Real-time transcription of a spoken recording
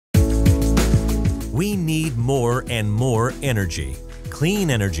We need more and more energy,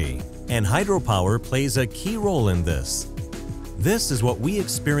 clean energy, and hydropower plays a key role in this. This is what we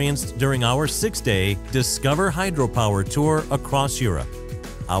experienced during our 6-day Discover Hydropower tour across Europe.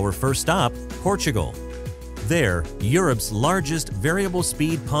 Our first stop, Portugal. There, Europe's largest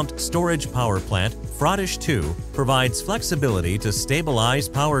variable-speed pumped storage power plant, Frades II, provides flexibility to stabilize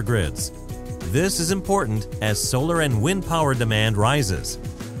power grids. This is important as solar and wind power demand rises.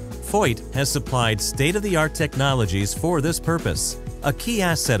 Voith has supplied state-of-the-art technologies for this purpose. A key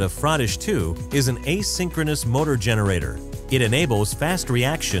asset of Frades II is an asynchronous motor generator. It enables fast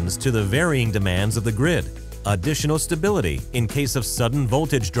reactions to the varying demands of the grid, additional stability in case of sudden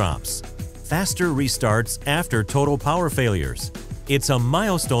voltage drops, faster restarts after total power failures. It's a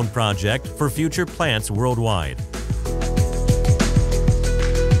milestone project for future plants worldwide.